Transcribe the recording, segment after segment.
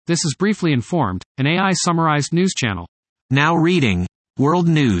This is Briefly Informed, an AI-summarized news channel. Now reading World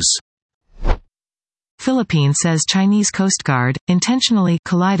News. Philippines says Chinese Coast Guard intentionally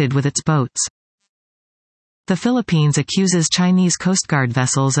collided with its boats. The Philippines accuses Chinese Coast Guard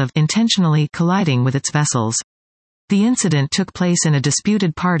vessels of intentionally colliding with its vessels. The incident took place in a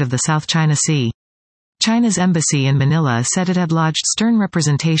disputed part of the South China Sea. China's embassy in Manila said it had lodged stern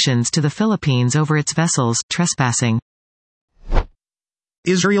representations to the Philippines over its vessels trespassing.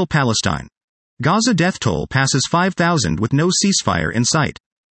 Israel-Palestine. Gaza death toll passes 5,000 with no ceasefire in sight.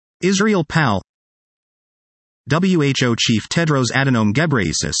 Israel-Pal. WHO Chief Tedros Adhanom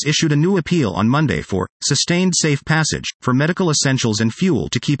Ghebreyesus issued a new appeal on Monday for sustained safe passage for medical essentials and fuel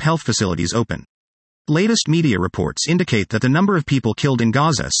to keep health facilities open. Latest media reports indicate that the number of people killed in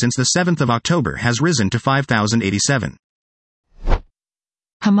Gaza since the 7th of October has risen to 5,087.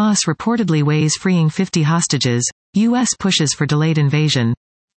 Hamas reportedly weighs freeing 50 hostages. U.S. pushes for delayed invasion.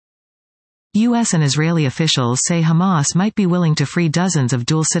 U.S. and Israeli officials say Hamas might be willing to free dozens of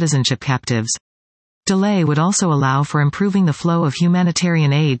dual citizenship captives. Delay would also allow for improving the flow of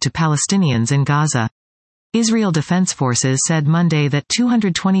humanitarian aid to Palestinians in Gaza. Israel Defense Forces said Monday that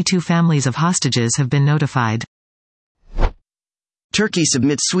 222 families of hostages have been notified. Turkey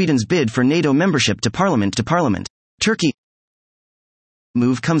submits Sweden's bid for NATO membership to parliament. Turkey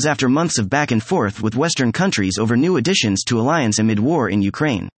move comes after months of back and forth with Western countries over new additions to alliance amid war in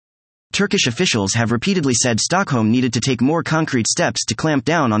Ukraine. Turkish officials have repeatedly said Stockholm needed to take more concrete steps to clamp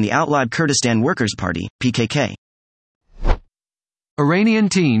down on the outlawed Kurdistan Workers' Party, PKK. Iranian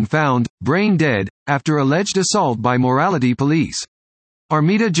teen found brain dead after alleged assault by morality police.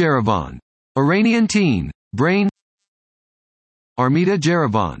 Armida Jerevan. Iranian teen, brain. Armida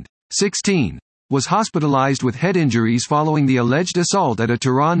Jerevan, 16, was hospitalized with head injuries following the alleged assault at a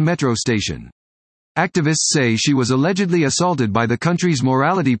Tehran metro station. Activists say she was allegedly assaulted by the country's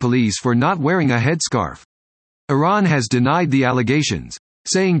morality police for not wearing a headscarf. Iran has denied the allegations,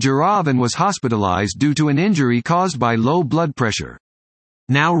 saying Jerevan was hospitalized due to an injury caused by low blood pressure.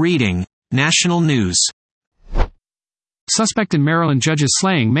 Now reading National News. Suspect in Maryland judge's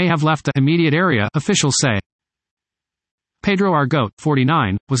slaying may have left the immediate area, officials say. Pedro Argote,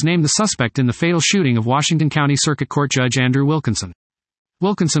 49, was named the suspect in the fatal shooting of Washington County Circuit Court Judge Andrew Wilkinson.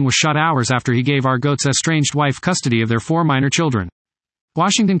 Wilkinson was shot hours after he gave Argote's estranged wife custody of their 4 minor children.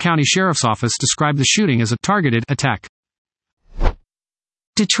 Washington County Sheriff's Office described the shooting as a targeted attack.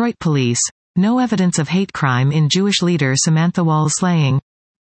 Detroit police. No evidence of hate crime in Jewish leader Samantha Wall's slaying.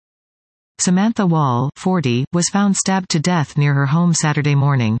 Samantha Wall, 40, was found stabbed to death near her home Saturday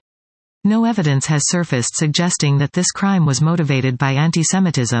morning. No evidence has surfaced suggesting that this crime was motivated by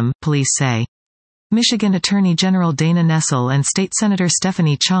anti-Semitism, police say. Michigan Attorney General Dana Nessel and State Senator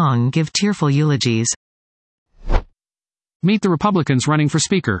Stephanie Chong give tearful eulogies. Meet the Republicans running for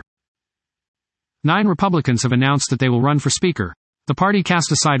Speaker. 9 Republicans have announced that they will run for Speaker. The party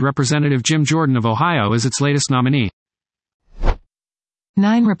cast aside Representative Jim Jordan of Ohio as its latest nominee.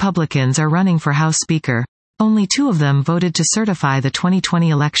 9 Republicans are running for House Speaker. Only 2 of them voted to certify the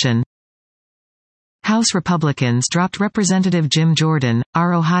 2020 election. House Republicans dropped Representative Jim Jordan,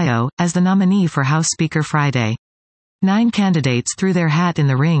 R. Ohio, as the nominee for House Speaker Friday. 9 candidates threw their hat in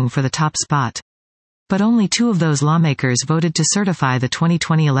the ring for the top spot. But only 2 of those lawmakers voted to certify the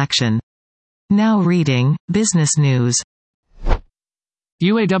 2020 election. Now reading Business News.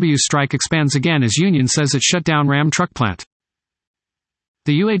 UAW strike expands again as union says it shut down Ram truck plant.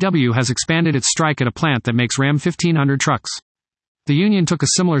 The UAW has expanded its strike at a plant that makes Ram 1500 trucks. The union took a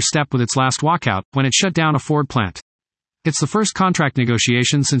similar step with its last walkout, when it shut down a Ford plant. It's the first contract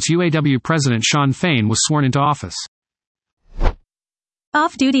negotiation since UAW President Shawn Fain was sworn into office.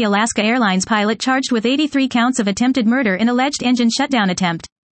 Off-duty Alaska Airlines pilot charged with 83 counts of attempted murder in alleged engine shutdown attempt.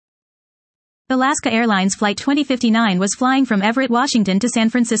 Alaska Airlines Flight 2059 was flying from Everett, Washington to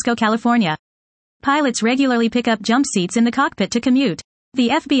San Francisco, California. Pilots regularly pick up jump seats in the cockpit to commute. The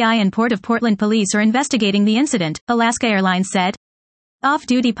FBI and Port of Portland police are investigating the incident, Alaska Airlines said.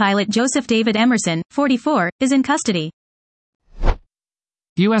 Off-duty pilot Joseph David Emerson, 44, is in custody.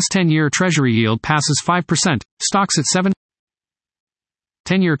 U.S. 10-year Treasury yield passes 5%, stocks at 7.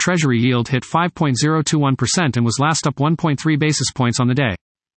 10-year Treasury yield hit 5.021% and was last up 1.3 basis points on the day.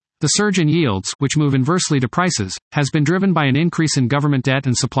 The surge in yields, which move inversely to prices, has been driven by an increase in government debt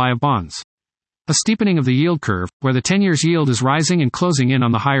and supply of bonds. A steepening of the yield curve, where the 10-year yield is rising and closing in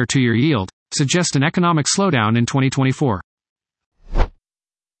on the higher 2-year yield, suggests an economic slowdown in 2024.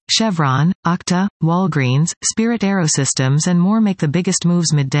 Chevron, Okta, Walgreens, Spirit AeroSystems and more make the biggest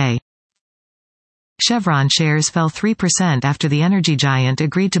moves midday. Chevron shares fell 3% after the energy giant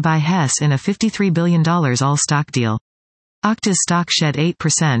agreed to buy Hess in a $53 billion all-stock deal. Okta's stock shed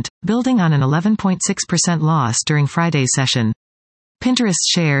 8%, building on an 11.6% loss during Friday's session. Pinterest's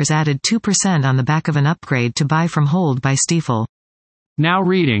shares added 2% on the back of an upgrade to buy from hold by Stifel. Now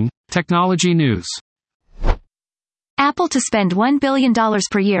reading, Technology News. Apple to spend $1 billion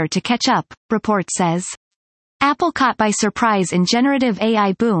per year to catch up, report says. Apple caught by surprise in generative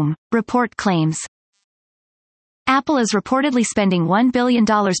AI boom, report claims. Apple is reportedly spending $1 billion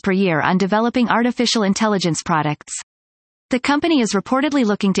per year on developing artificial intelligence products. The company is reportedly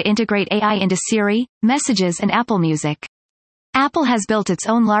looking to integrate AI into Siri, Messages and Apple Music. Apple has built its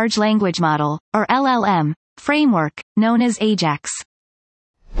own large language model, or LLM, framework, known as AJAX.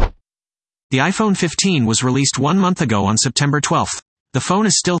 The iPhone 15 was released 1 month ago on September 12. The phone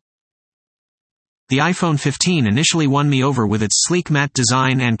is still. The iPhone 15 initially won me over with its sleek matte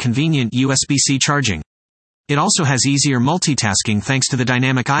design and convenient USB-C charging. It also has easier multitasking thanks to the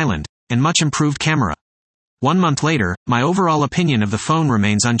dynamic island, and much improved camera. 1 month later, my overall opinion of the phone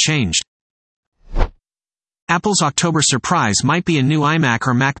remains unchanged. Apple's October surprise might be a new iMac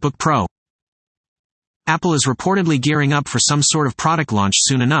or MacBook Pro. Apple is reportedly gearing up for some sort of product launch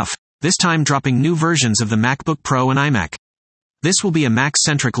soon enough, this time dropping new versions of the MacBook Pro and iMac. This will be a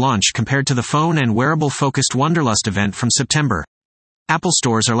Mac-centric launch compared to the phone and wearable-focused Wonderlust event from September. Apple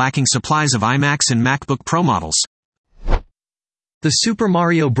stores are lacking supplies of iMacs and MacBook Pro models. The Super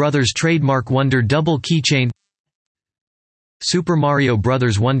Mario Bros. Trademark Wonder Double Keychain. Super Mario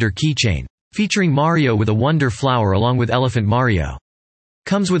Bros. Wonder Keychain. Featuring Mario with a Wonder Flower along with Elephant Mario.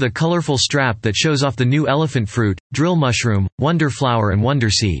 Comes with a colorful strap that shows off the new elephant fruit, drill mushroom, Wonder Flower and Wonder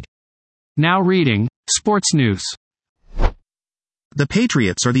Seed. Now reading, Sports News. The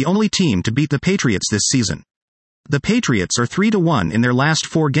Patriots are the only team to beat the Patriots this season. The Patriots are 3-1 in their last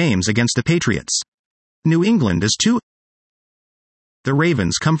 4 games against the Patriots. New England is 2. The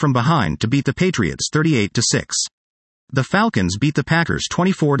Ravens come from behind to beat the Patriots 38-6. The Falcons beat the Packers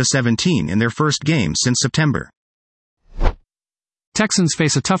 24-17 in their first game since September. Texans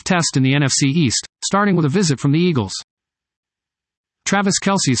face a tough test in the NFC East, starting with a visit from the Eagles. Travis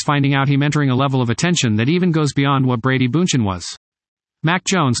Kelce's finding out him entering a level of attention that even goes beyond what Brady Bunchen was. Mac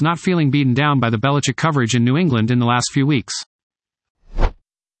Jones not feeling beaten down by the Belichick coverage in New England in the last few weeks.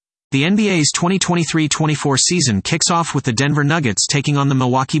 The NBA's 2023-24 season kicks off with the Denver Nuggets taking on the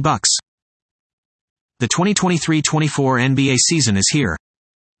Milwaukee Bucks. The 2023-24 NBA season is here.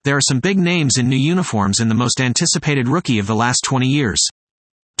 There are some big names in new uniforms and the most anticipated rookie of the last 20 years.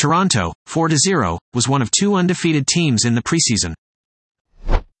 Toronto, 4-0, was one of 2 undefeated teams in the preseason.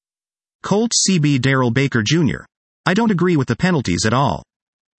 Colts CB Darrell Baker Jr. I don't agree with the penalties at all.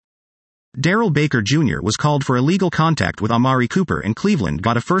 Darrell Baker Jr. was called for illegal contact with Amari Cooper and Cleveland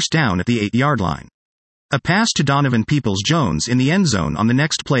got a first down at the 8-yard line. A pass to Donovan Peoples-Jones in the end zone on the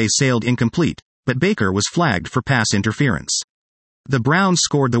next play sailed incomplete, but Baker was flagged for pass interference. The Browns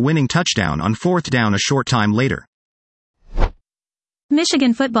scored the winning touchdown on 4th down a short time later.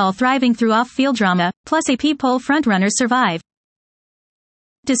 Michigan football thriving through off-field drama, plus AP poll frontrunners survive.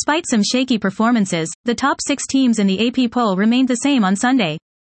 Despite some shaky performances, the top 6 teams in the AP poll remained the same on Sunday.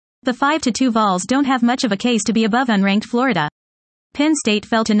 The 5-2 Vols don't have much of a case to be above unranked Florida. Penn State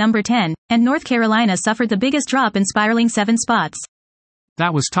fell to number 10, and North Carolina suffered the biggest drop in spiraling 7 spots.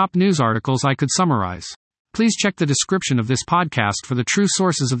 That was top news articles I could summarize. Please check the description of this podcast for the true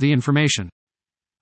sources of the information.